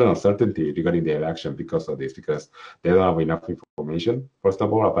face certain uncertainty regarding the election because of this, because they don't have enough information, first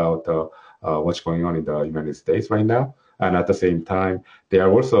of all, about what's going on in the United States right now, and at the same time, they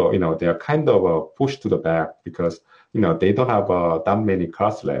are also they are kind of pushed to the back because they don't have that many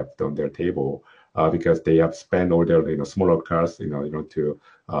cards left on their table. Because they have spent all their smaller cards to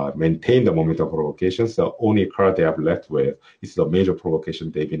maintain the moment of provocation. So only card they have left with is the major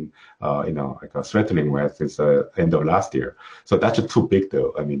provocation they've been threatening with since the end of last year. So that's too big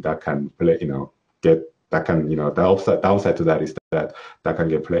though. I mean that can play the downside to that is that can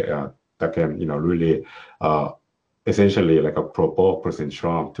get that can, really essentially like a provoke President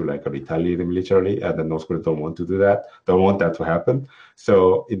Trump to like retaliate militarily, and the North Korea don't want to do that, don't want that to happen.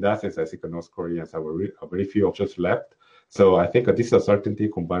 So in that sense, I think the North Koreans have a very few options left. So I think this uncertainty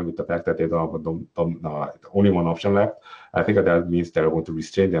combined with the fact that they don't have only one option left, I think that means they're going to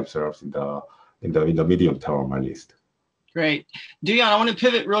restrain themselves in the medium term at least. Great. Duyeon, I want to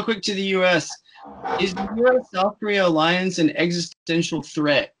pivot real quick to the U.S. Is the U.S.-South Korea alliance an existential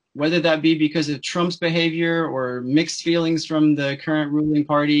threat, whether that be because of Trump's behavior or mixed feelings from the current ruling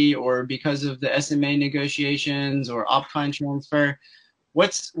party or because of the SMA negotiations or OPCON transfer?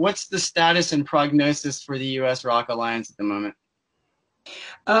 What's the status and prognosis for the U.S.-ROK alliance at the moment?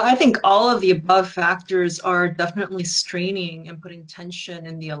 I think all of the above factors are definitely straining and putting tension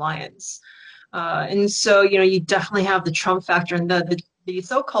in the alliance. And so, you definitely have the Trump factor, and the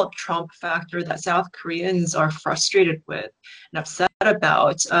so-called Trump factor that South Koreans are frustrated with and upset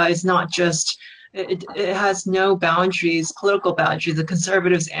about is not just, it has no boundaries, political boundaries. The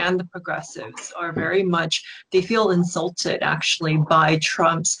conservatives and the progressives are very much, they feel insulted actually by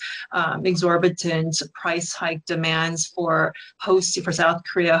Trump's exorbitant price hike demands for South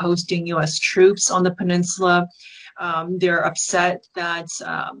Korea hosting U.S. troops on the peninsula. They're upset that,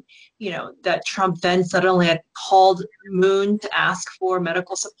 that Trump then suddenly had called Moon to ask for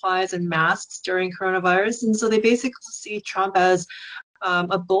medical supplies and masks during coronavirus. And so they basically see Trump as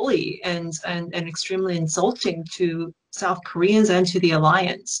a bully and extremely insulting to South Koreans and to the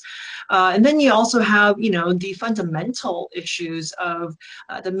alliance. And then you also have, the fundamental issues of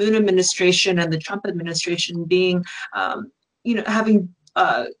the Moon administration and the Trump administration being, having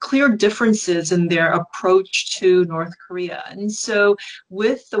clear differences in their approach to North Korea. And so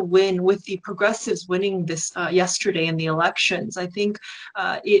with the progressives winning this yesterday in the elections, I think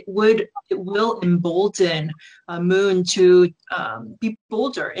it will embolden Moon to be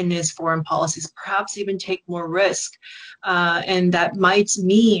bolder in his foreign policies, perhaps even take more risk. And that might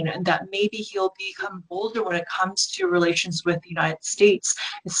mean that maybe he'll become bolder when it comes to relations with the United States,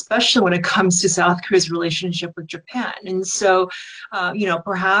 especially when it comes to South Korea's relationship with Japan. And so,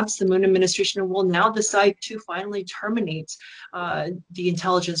 perhaps the Moon administration will now decide to finally terminate the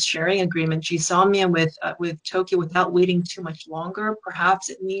intelligence sharing agreement, GSOMIA, with Tokyo without waiting too much longer. Perhaps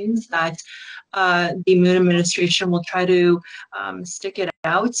it means that the Moon administration will try to stick it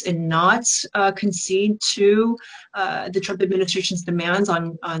out and not concede to the Trump administration's demands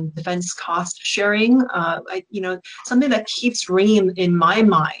on defense cost sharing. Something that keeps ringing in my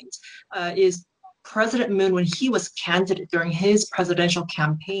mind is President Moon, when he was candidate during his presidential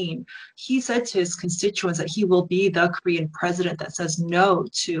campaign, he said to his constituents that he will be the Korean president that says no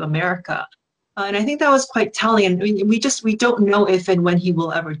to America. And I think that was quite telling. And we don't know if and when he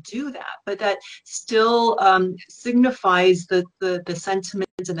will ever do that, but that still signifies the sentiments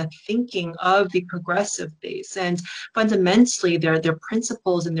and the thinking of the progressive base. And fundamentally, their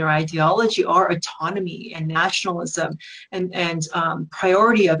principles and their ideology are autonomy and nationalism and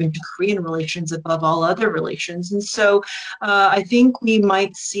priority of inter-Korean relations above all other relations. And so I think we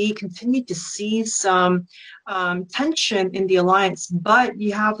might continue to see some tension in the alliance, but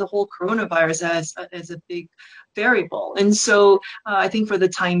you have the whole coronavirus as a big variable. And so I think for the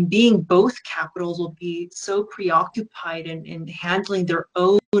time being, both capitals will be so preoccupied in handling their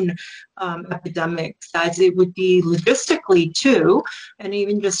own epidemics that it would be logistically too, and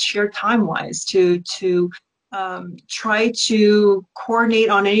even just sheer time-wise to try to coordinate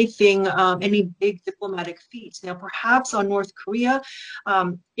on anything, any big diplomatic feats. Now, perhaps on North Korea,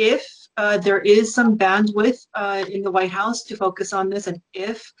 if there is some bandwidth in the White House to focus on this, and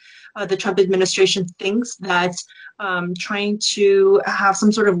if the Trump administration thinks that trying to have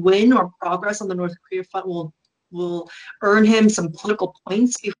some sort of win or progress on the North Korea front will earn him some political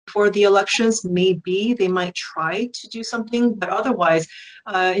points before the elections, maybe they might try to do something. But otherwise,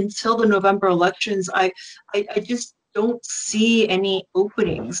 until the November elections, I just don't see any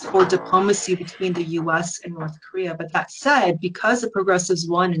openings for diplomacy between the U.S. and North Korea. But that said, because the progressives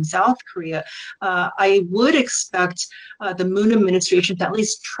won in South Korea, I would expect the Moon administration to at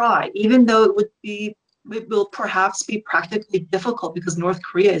least try, even though it will perhaps be practically difficult because North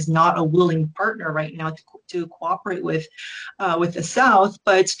Korea is not a willing partner right now to cooperate with the South.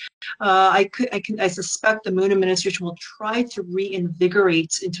 But I suspect the Moon administration will try to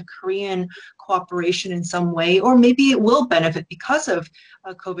reinvigorate inter-Korean cooperation in some way, or maybe it will benefit because of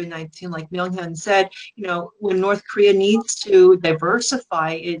COVID-19. Like Myong-Hyun said, when North Korea needs to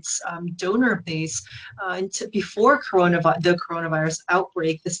diversify its donor base before the coronavirus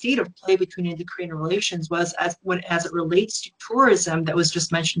outbreak, the state of play between inter-Korean relations was, as it relates to tourism that was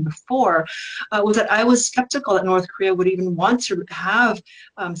just mentioned before, was that I was skeptical that North Korea would even want to have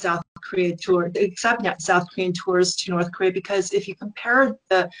South Korea tour, accept South Korean tours to North Korea, because if you compare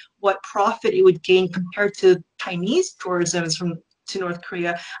what profit it would gain compared to Chinese tourism to North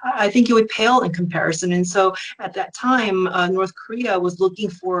Korea, I think it would pale in comparison. And so at that time, North Korea was looking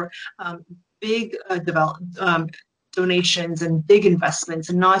for big donations and big investments,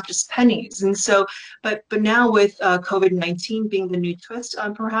 and not just pennies. And so, but now with COVID-19 being the new twist,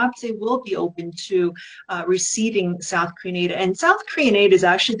 perhaps they will be open to receiving South Korean aid. And South Korean aid is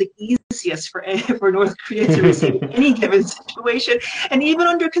actually the easiest for North Korea to receive in any given situation, and even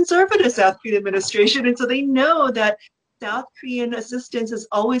under conservative South Korean administration. And so they know that South Korean assistance is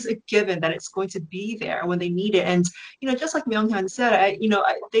always a given, that it's going to be there when they need it. And just like Myong-Hyun said,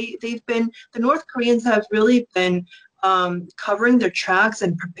 the North Koreans have really been covering their tracks,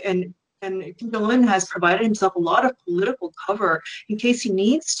 and Kim Jong-un has provided himself a lot of political cover in case he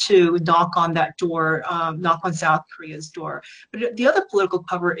needs to knock on that door, knock on South Korea's door. But the other political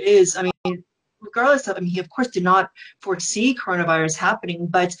cover is, regardless of, he of course did not foresee coronavirus happening,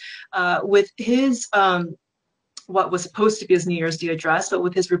 but with his what was supposed to be his New Year's Day address, but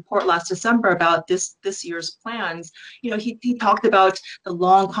with his report last December about this year's plans, he talked about the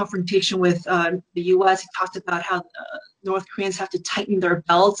long confrontation with the U.S. He talked about how North Koreans have to tighten their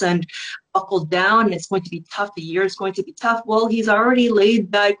belts and buckle down, and it's going to be tough. The year is going to be tough. Well, he's already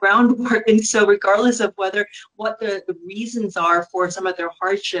laid that groundwork, and so regardless of what the reasons are for some of their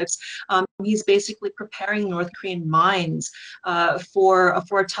hardships, he's basically preparing North Korean minds for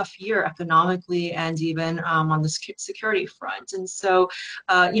a tough year economically, and even on the security front. And so,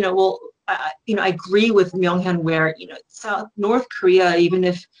 I agree with Myong-Hyun where North Korea, even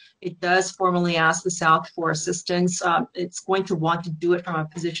if it does formally ask the South for assistance, it's going to want to do it from a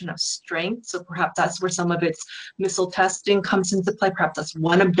position of strength. So perhaps that's where some of its missile testing comes into play. Perhaps that's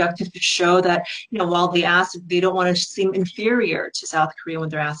one objective, to show that, while they ask, they don't want to seem inferior to South Korea when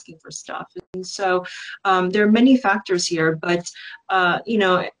they're asking for stuff. And so there are many factors here, but,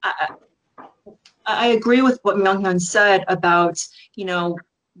 I agree with what Myong-Hyun said about,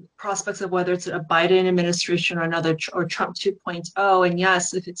 prospects of whether it's a Biden administration or Trump 2.0. And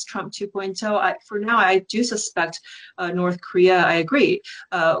yes, if it's Trump 2.0, for now, I do suspect North Korea, I agree,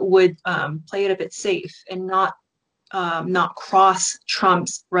 would play it a bit safe and not cross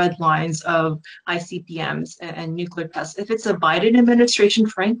Trump's red lines of ICBMs and nuclear tests. If it's a Biden administration,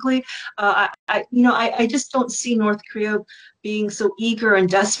 frankly, I just don't see North Korea being so eager and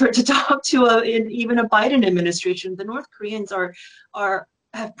desperate to talk to even a Biden administration. The North Koreans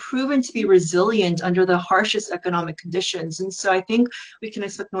have proven to be resilient under the harshest economic conditions. And so I think we can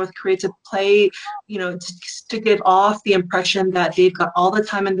expect North Korea to play, to give off the impression that they've got all the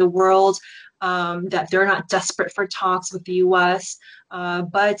time in the world, that they're not desperate for talks with the U.S.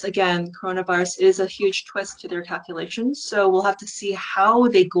 But again, coronavirus is a huge twist to their calculations. So we'll have to see how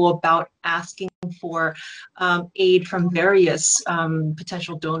they go about asking for aid from various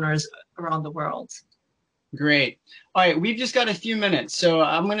potential donors around the world. Great. All right, we've just got a few minutes, so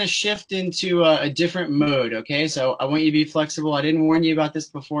I'm going to shift into a different mode, okay? So I want you to be flexible. I didn't warn you about this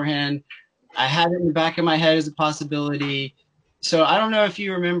beforehand. I had it in the back of my head as a possibility. So I don't know if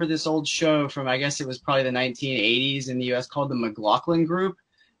you remember this old show from, I guess it was probably the 1980s in the U.S. called the McLaughlin Group,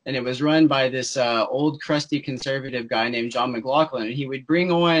 and it was run by this old crusty conservative guy named John McLaughlin, and he would bring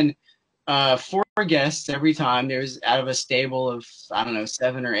on 4 guests every time. There was out of a stable of, I don't know,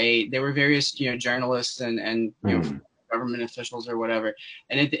 7 or 8. They were various, journalists and government officials or whatever.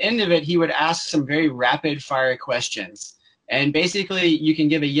 And at the end of it, he would ask some very rapid fire questions. And basically, you can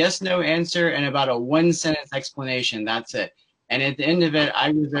give a yes/no answer and about a 1-sentence explanation. That's it. And at the end of it, I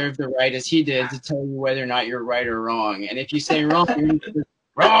reserve the right, as he did, to tell you whether or not you're right or wrong. And if you say wrong, you're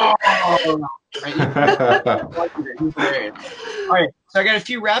wrong. Right? All right. So I got a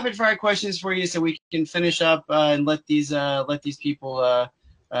few rapid fire questions for you, so we can finish up and let these people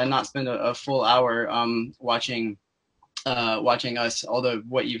not spend a full hour watching us. Although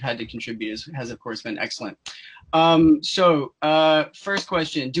what you've had to contribute has of course been excellent. So first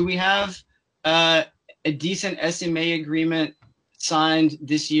question: do we have a decent SMA agreement signed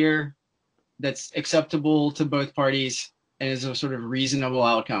this year that's acceptable to both parties and is a sort of reasonable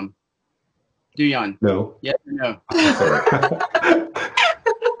outcome? Duyeon. No. Yes or no?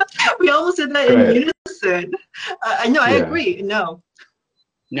 We almost did that in unison. I agree. No.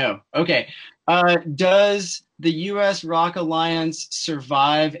 No. Okay. Does the U.S. ROC alliance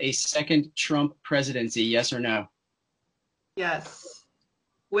survive a second Trump presidency? Yes or no? Yes.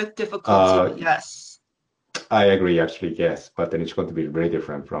 With difficulty, yes. I agree, actually, yes. But then it's going to be very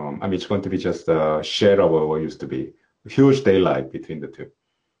different from, it's going to be just a share of what used to be. Huge daylight between the two.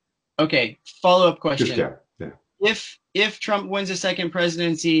 Okay. Follow-up question. Yeah. If Trump wins a second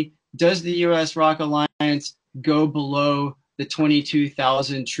presidency, does the U.S. ROC alliance go below the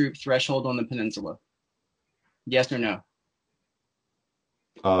 22,000 troop threshold on the peninsula? Yes or no?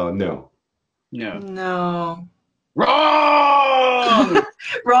 No. No. No. Wrong!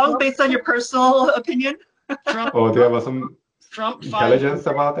 Wrong based on your personal opinion? Trump, Oh, do you have some Trump intelligence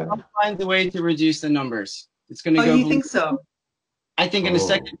about that? finds a way to reduce the numbers. It's going to Oh, go you below. think so? I think in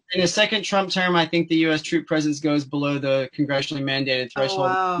a second Trump term, I think the U.S. troop presence goes below the congressionally mandated Oh, threshold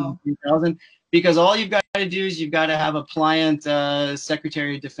wow. of 3,000, because all you've got to do is you've got to have a pliant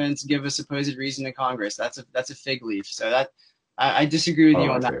Secretary of Defense give a supposed reason to Congress. That's a fig leaf. So that I disagree with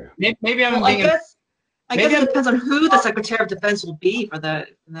you on that. Maybe I'm Well, being. I guess it depends on who the Secretary of Defense will be for the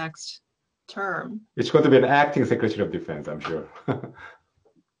next term. It's going to be an acting Secretary of Defense, I'm sure.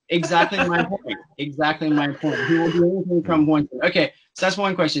 Exactly my point. Exactly my point. He will do anything Trump wants. Okay, so that's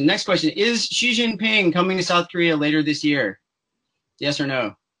one question. Next question: is Xi Jinping coming to South Korea later this year? Yes or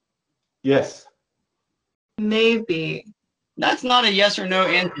no? Yes. Maybe. That's not a yes or no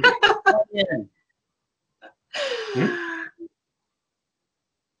answer.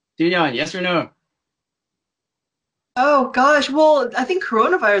 Duyeon, yes or no? Oh gosh, well, I think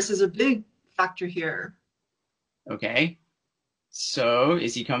coronavirus is a big factor here. Okay. So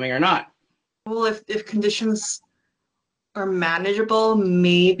is he coming or not? Well, if conditions are manageable,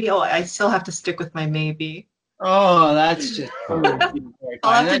 maybe. Oh, I still have to stick with my maybe. Oh, that's just. I'll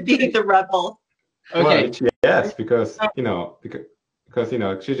have to be the rebel. Okay. Well, yes, because Xi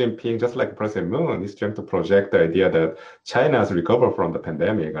Jinping, just like President Moon, is trying to project the idea that China has recovered from the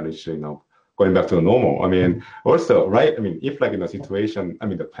pandemic and is going back to normal. I mean, also, right? I mean, if situation, I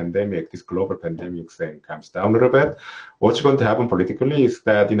mean, the pandemic, this global pandemic thing comes down a little bit, what's going to happen politically is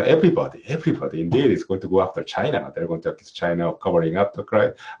that everybody indeed is going to go after China. They're going to accuse China of covering up the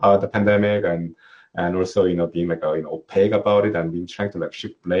pandemic and also being opaque about it and being trying to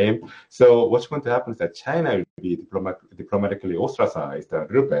shift blame. So what's going to happen is that China will be diplomatically ostracized a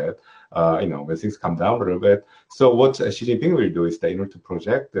little bit, when things come down a little bit. So what Xi Jinping will do is that in order to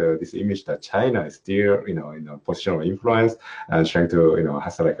project this image that China is still in a position of influence and trying to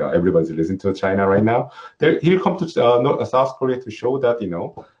has everybody's listening to China right now, he'll come to South Korea to show that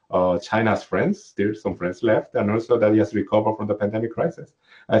China's friends, still some friends left, and also that he has recovered from the pandemic crisis.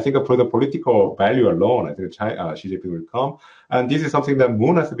 I think for the political value alone, I think Xi Jinping will come. And this is something that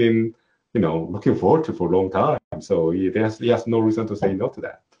Moon has been, looking forward to for a long time. So he has no reason to say no to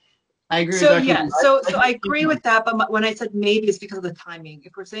that. I agree So with yeah, so I agree with that, but when I said maybe, it's because of the timing.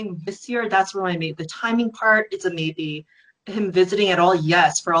 If we're saying this year, that's where I made the timing part. It's a maybe. Him visiting at all,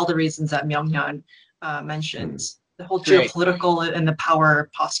 yes, for all the reasons that Myong-Hyun mentioned. The whole geopolitical and the power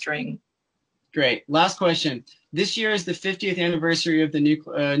posturing. Great. Last question. This year is the 50th anniversary of the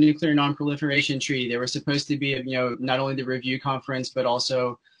nuclear non-proliferation treaty. There was supposed to be, not only the review conference, but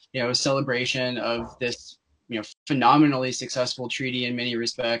also, a celebration of this, phenomenally successful treaty in many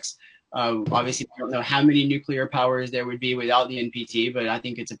respects. Obviously, I don't know how many nuclear powers there would be without the NPT, but I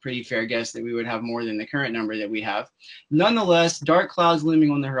think it's a pretty fair guess that we would have more than the current number that we have. Nonetheless, dark clouds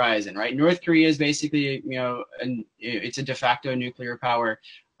looming on the horizon, right? North Korea is basically, it's a de facto nuclear power.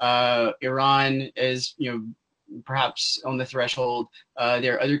 Iran is, perhaps on the threshold.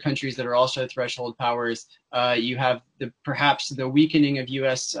 There are other countries that are also threshold powers. You have perhaps the weakening of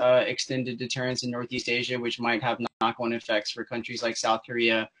U.S. Extended deterrence in Northeast Asia, which might have knock-on effects for countries like South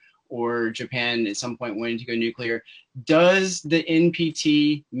Korea or Japan at some point wanting to go nuclear. Does the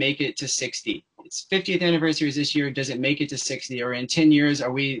NPT make it to 60? Its 50th anniversary is this year. Does it make it to 60? Or in 10 years,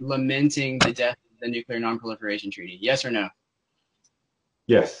 are we lamenting the death of the nuclear non-proliferation treaty? Yes or no?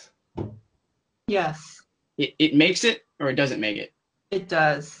 Yes. Yes. It makes it, or it doesn't make it? It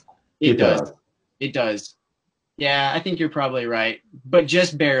does. It does. It does. Yeah, I think you're probably right, but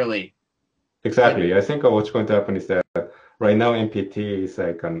just barely. Exactly. I think what's going to happen is that right now NPT is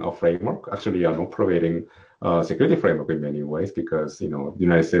like a framework, actually an operating security framework in many ways, because the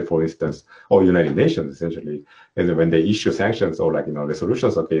United States, for instance, or United Nations essentially, and when they issue sanctions or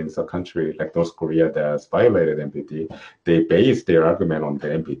resolutions against a country like North Korea that's violated NPT, they base their argument on the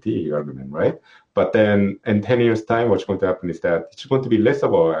NPT argument, right? But then in 10 years' time, what's going to happen is that it's going to be less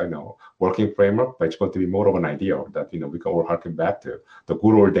of a working framework, but it's going to be more of an idea that we can all harken back to the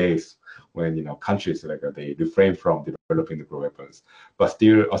good old days when countries they refrain from developing nuclear weapons. But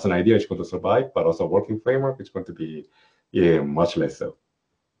still, as an idea, it's going to survive. But also, a working framework, it's going to be much less so.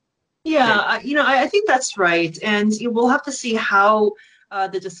 Yeah, I think that's right, and we'll have to see how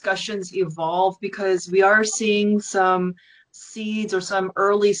the discussions evolve, because we are seeing some seeds or some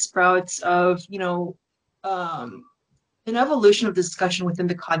early sprouts of an evolution of discussion within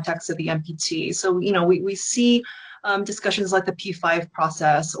the context of the NPT. So we see discussions like the P5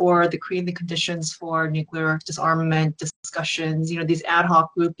 process or the creating the conditions for nuclear disarmament discussions, these ad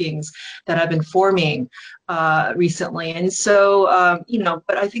hoc groupings that have been forming recently. And so,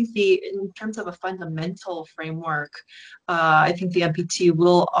 but I think in terms of a fundamental framework, I think the NPT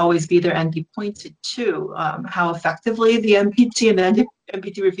will always be there and be pointed to. How effectively the NPT and the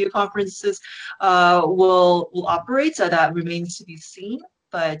NPT review conferences will operate, so that remains to be seen.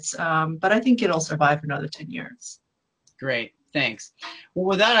 But I think it'll survive for another 10 years. Great, thanks. Well,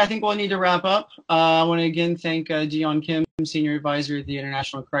 with that, I think we'll need to wrap up. I want to again thank Duyeon Kim, Senior Advisor at the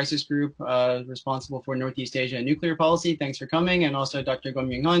International Crisis Group, responsible for Northeast Asia and nuclear policy. Thanks for coming. And also Dr. Go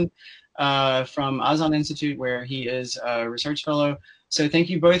Myong-Hyun from Asan Institute, where he is a research fellow. So thank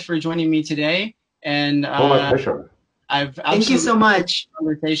you both for joining me today. And my pleasure. Thank you so much.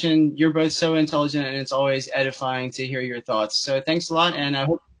 Conversation. You're both so intelligent, and it's always edifying to hear your thoughts. So thanks a lot, and I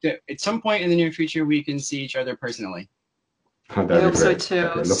hope that at some point in the near future we can see each other personally. I hope so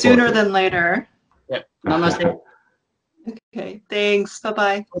too. Sooner than later. Yep. Namaste. Okay. Thanks.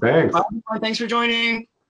 Bye-bye. Thanks. Bye. Thanks for joining.